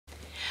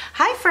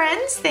Hi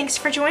friends, thanks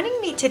for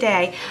joining me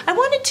today. I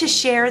wanted to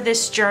share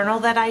this journal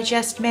that I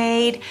just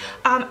made,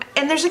 and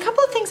there's a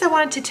couple of things I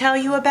wanted to tell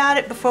you about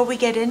it before we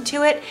get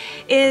into it.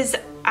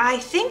 I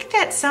think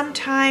that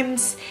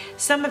sometimes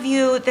some of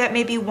you that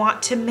maybe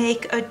want to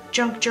make a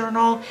junk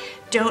journal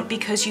don't,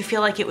 because you feel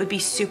like it would be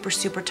super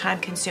time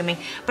consuming.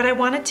 But I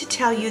wanted to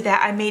tell you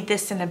that I made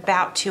this in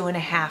about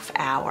 2.5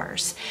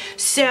 hours.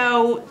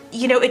 So,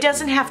 you know, it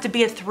doesn't have to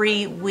be a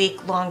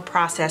 3-week long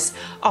process,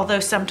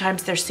 although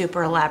sometimes they're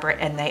super elaborate,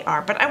 and they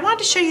are. But I wanted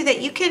to show you that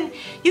you can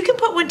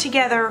put one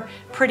together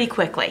pretty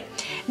quickly.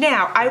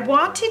 Now, I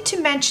wanted to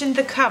mention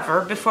the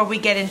cover before we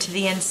get into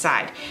the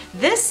inside.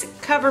 This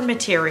cover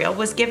material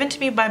was given to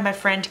me by my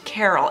friend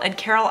Carol, and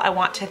Carol, I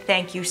want to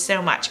thank you so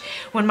much.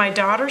 When my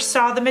daughter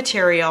saw the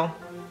material,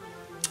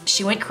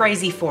 she went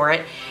crazy for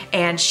it,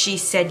 and she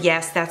said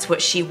yes, that's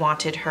what she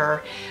wanted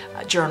her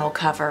journal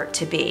cover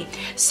to be.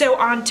 So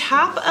on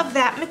top of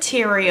that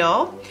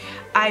material,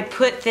 I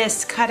put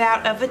this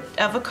cutout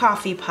of a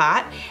coffee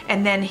pot,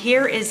 and then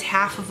here is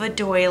half of a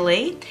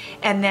doily,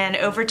 and then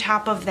over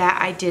top of that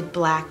I did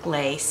black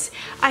lace.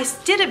 I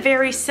did a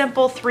very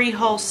simple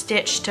 3-hole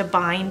stitch to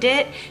bind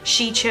it.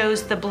 She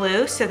chose the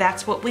blue, so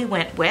that's what we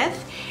went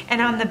with.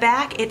 And on the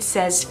back it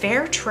says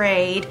Fair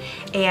Trade,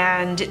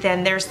 and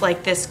then there's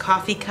like this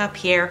coffee cup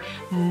here,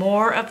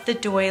 more of the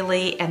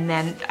doily, and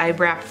then I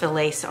wrapped the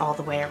lace all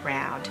the way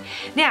around.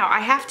 Now I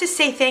have to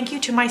say thank you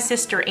to my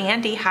sister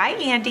Andy. Hi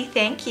Andy,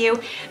 thank you.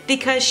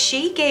 Because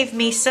she gave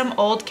me some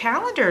old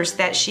calendars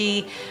that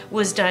she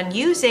was done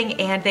using,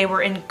 and they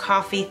were in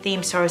coffee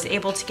theme, so I was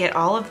able to get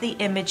all of the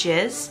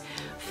images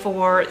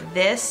for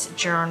this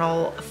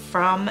journal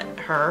from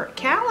her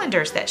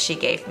calendars that she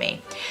gave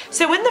me.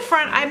 So in the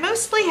front, I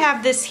mostly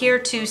have this here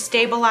to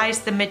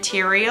stabilize the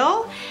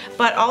material,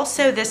 but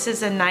also this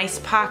is a nice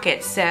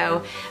pocket,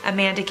 so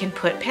Amanda can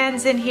put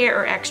pens in here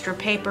or extra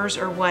papers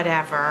or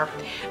whatever.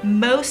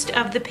 Most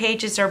of the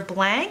pages are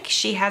blank.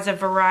 She has a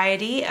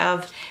variety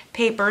of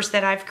papers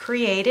that I've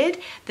created.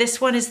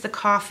 This one is the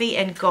coffee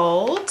and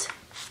gold.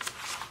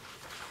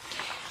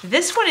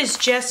 This one is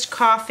just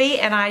coffee,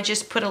 and I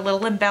just put a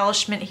little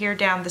embellishment here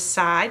down the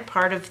side,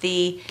 part of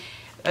the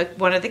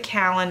one of the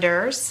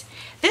calendars.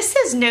 This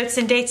says notes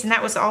and dates, and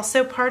that was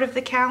also part of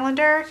the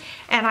calendar,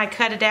 and I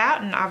cut it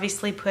out and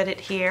obviously put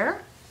it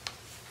here.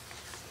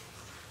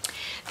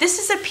 This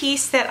is a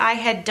piece that I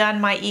had done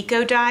my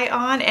eco dye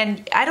on,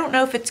 and I don't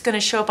know if it's going to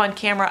show up on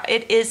camera.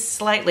 It is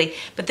slightly,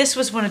 but this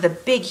was one of the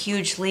big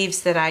huge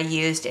leaves that I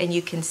used, and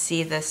you can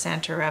see the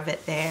center of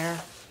it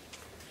there.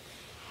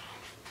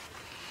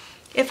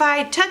 If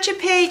I touch a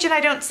page and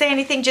I don't say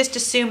anything, just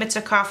assume it's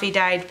a coffee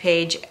dyed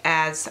page,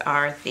 as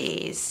are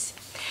these.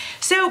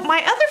 So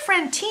my other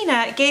friend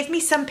Tina gave me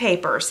some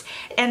papers,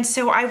 and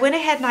so I went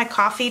ahead and I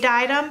coffee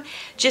dyed them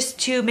just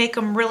to make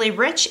them really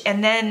rich,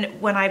 and then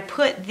when I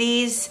put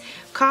these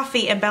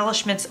coffee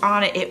embellishments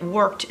on it, it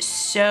worked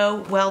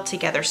so well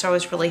together, so I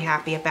was really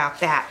happy about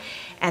that.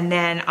 And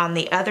then on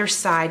the other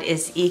side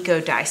is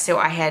eco dye. So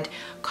I had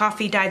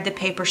coffee dyed the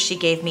paper she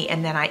gave me,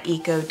 and then I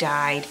eco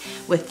dyed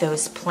with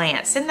those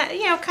plants. And that,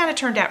 you know, kind of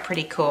turned out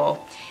pretty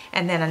cool.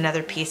 And then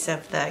another piece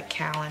of the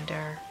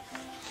calendar.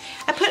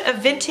 I put a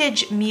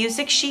vintage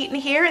music sheet in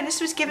here, and this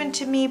was given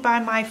to me by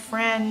my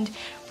friend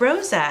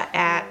Rosa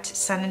at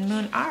Sun and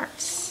Moon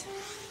Arts.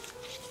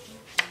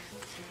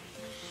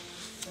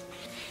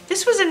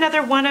 This was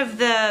another one of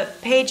the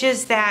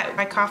pages that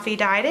I coffee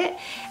dyed it,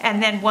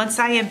 and then once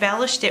I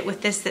embellished it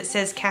with this that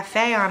says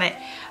cafe on it,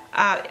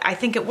 I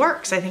think it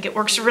works. I think it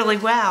works really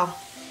well.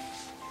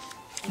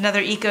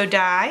 Another eco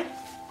dye.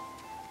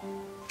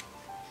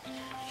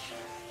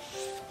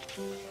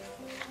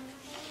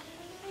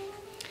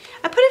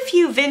 I put a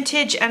few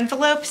vintage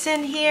envelopes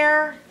in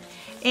here,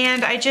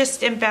 and I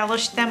just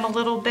embellished them a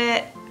little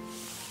bit.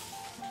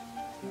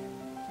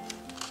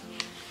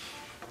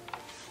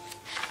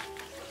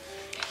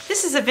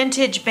 This is a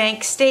vintage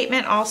bank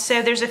statement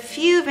also. There's a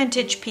few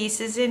vintage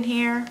pieces in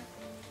here.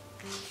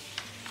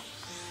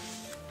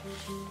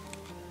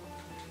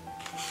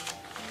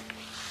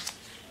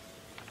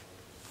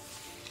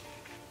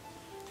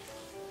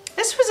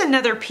 This was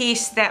another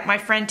piece that my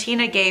friend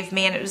Tina gave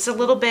me, and it was a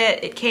little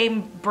bit, it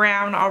came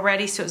brown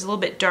already, so it was a little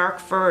bit dark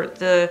for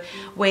the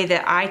way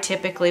that I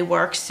typically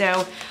work.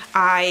 So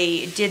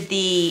I did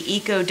the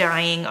eco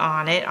dyeing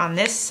on it on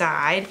this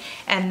side,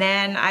 and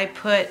then I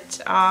put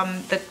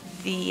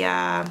the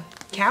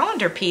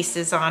calendar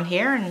pieces on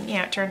here, and you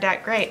know, it turned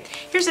out great.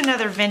 Here's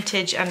another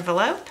vintage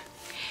envelope.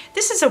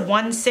 This is a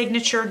one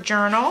signature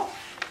journal.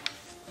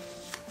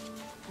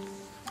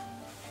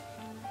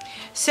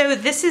 So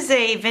this is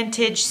a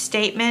vintage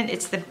statement.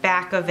 It's the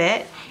back of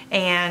it,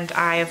 and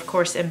I of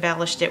course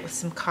embellished it with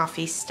some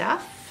coffee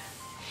stuff.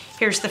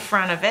 Here's the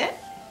front of it.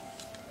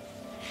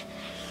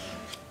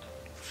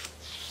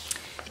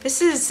 This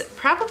is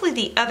probably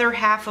the other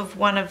half of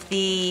one of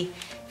the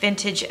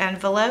vintage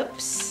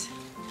envelopes.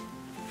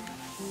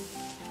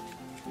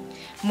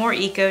 More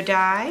eco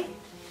dye.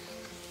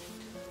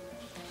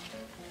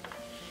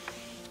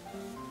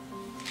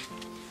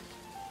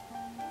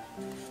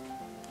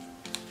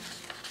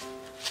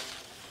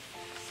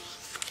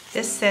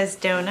 This says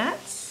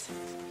donuts.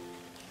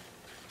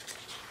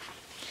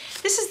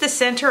 This is the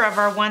center of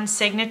our one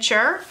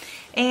signature,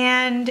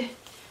 and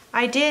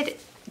I did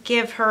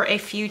give her a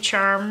few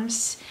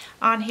charms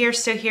on here.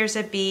 So here's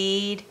a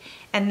bead,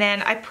 and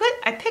then I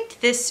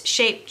picked this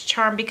shaped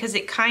charm because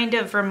it kind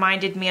of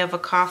reminded me of a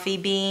coffee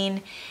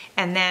bean,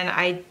 and then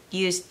I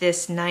used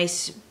this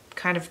nice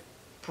kind of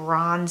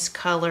bronze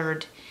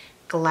colored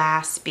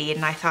glass bead,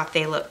 and I thought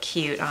they looked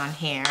cute on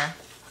here.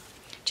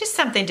 Just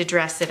something to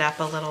dress it up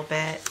a little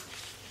bit.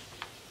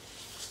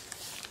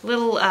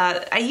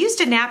 I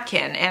used a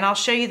napkin, and I'll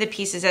show you the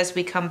pieces as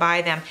we come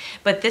by them,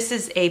 but this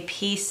is a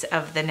piece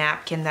of the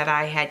napkin that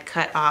I had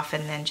cut off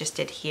and then just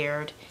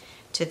adhered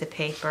to the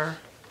paper.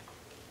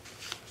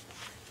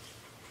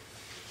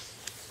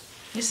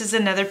 This is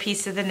another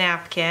piece of the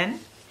napkin,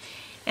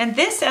 and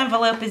this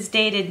envelope is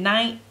dated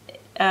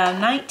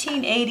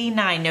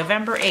 1989,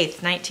 November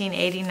 8th,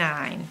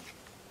 1989.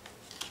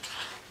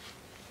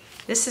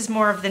 This is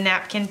more of the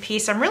napkin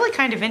piece. I'm really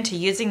kind of into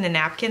using the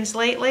napkins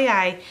lately.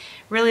 I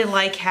really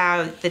like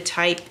how the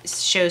type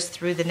shows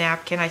through the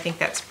napkin. I think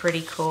that's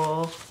pretty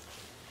cool.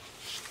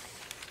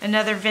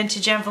 Another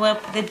vintage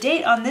envelope. The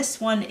date on this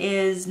one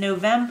is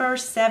November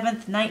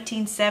 7th,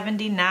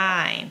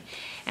 1979.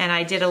 And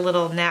I did a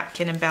little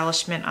napkin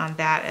embellishment on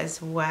that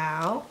as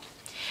well.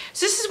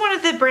 So this is one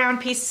of the brown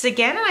pieces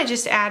again, and I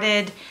just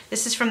added,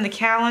 this is from the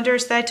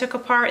calendars that I took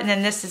apart, and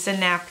then this is a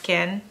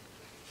napkin.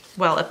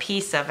 Well, a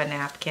piece of a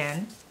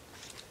napkin.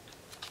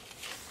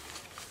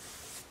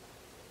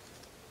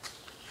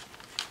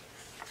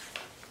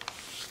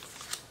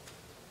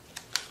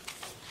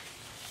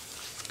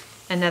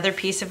 Another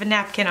piece of a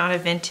napkin on a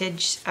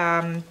vintage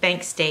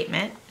bank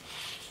statement.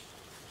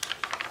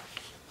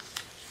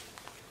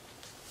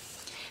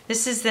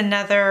 This is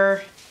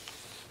another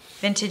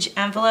vintage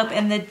envelope,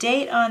 and the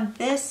date on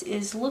this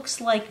looks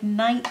like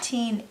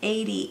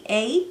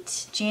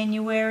 1988,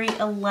 January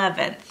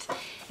 11th.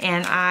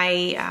 And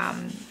I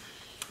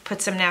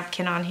put some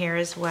napkin on here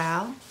as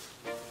well.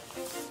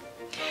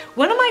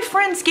 One of my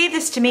friends gave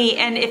this to me,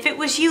 and if it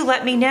was you,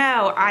 let me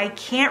know. I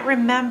can't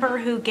remember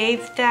who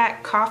gave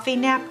that coffee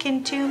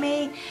napkin to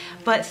me,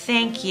 but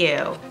thank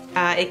you.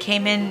 It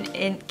came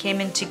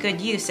into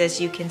good use,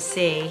 as you can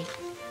see.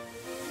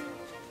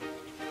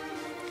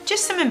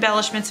 Just some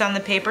embellishments on the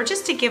paper,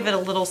 just to give it a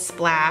little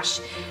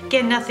splash.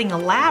 Again, nothing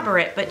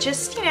elaborate, but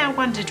just, you know, I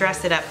wanted to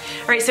dress it up.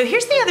 All right, so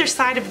here's the other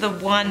side of the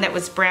one that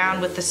was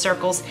brown with the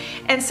circles.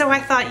 And so I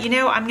thought, you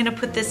know, I'm gonna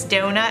put this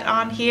donut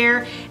on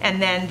here,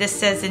 and then this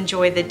says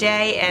enjoy the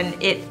day, and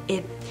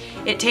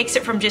it takes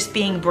it from just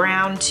being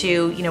brown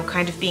to, you know,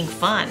 kind of being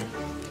fun.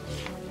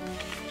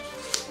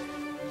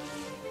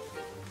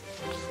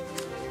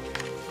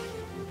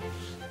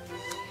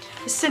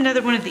 This is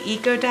another one of the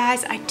eco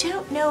dies. I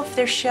don't know if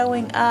they're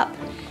showing up,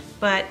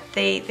 but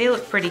they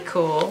look pretty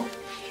cool.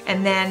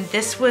 And then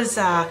this was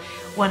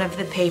one of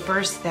the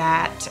papers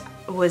that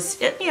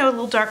was, you know, a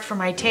little dark for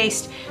my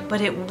taste,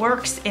 but it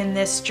works in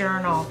this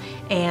journal.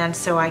 And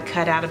so I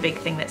cut out a big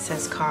thing that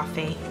says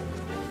coffee.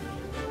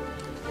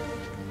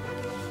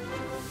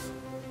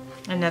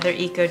 Another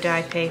eco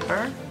die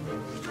paper.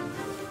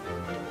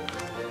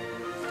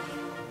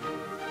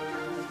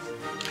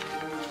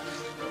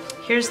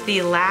 Here's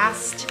the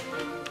last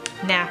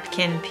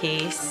napkin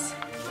piece.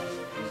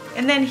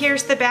 And then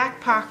here's the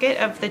back pocket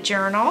of the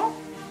journal.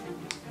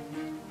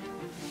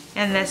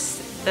 And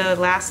the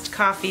last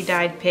coffee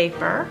dyed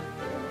paper.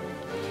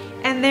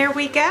 And there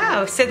we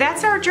go. So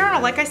that's our journal.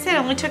 Like I said, it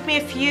only took me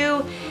a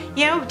few,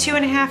 you know,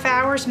 2.5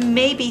 hours,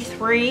 maybe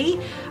 3.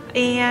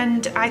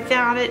 And I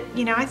thought it,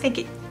 you know, I think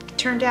it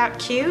turned out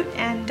cute.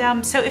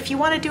 And so if you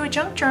want to do a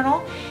junk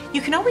journal,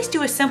 you can always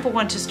do a simple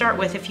one to start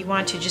with if you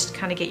want to just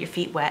kind of get your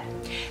feet wet.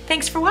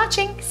 Thanks for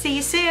watching. See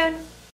you soon.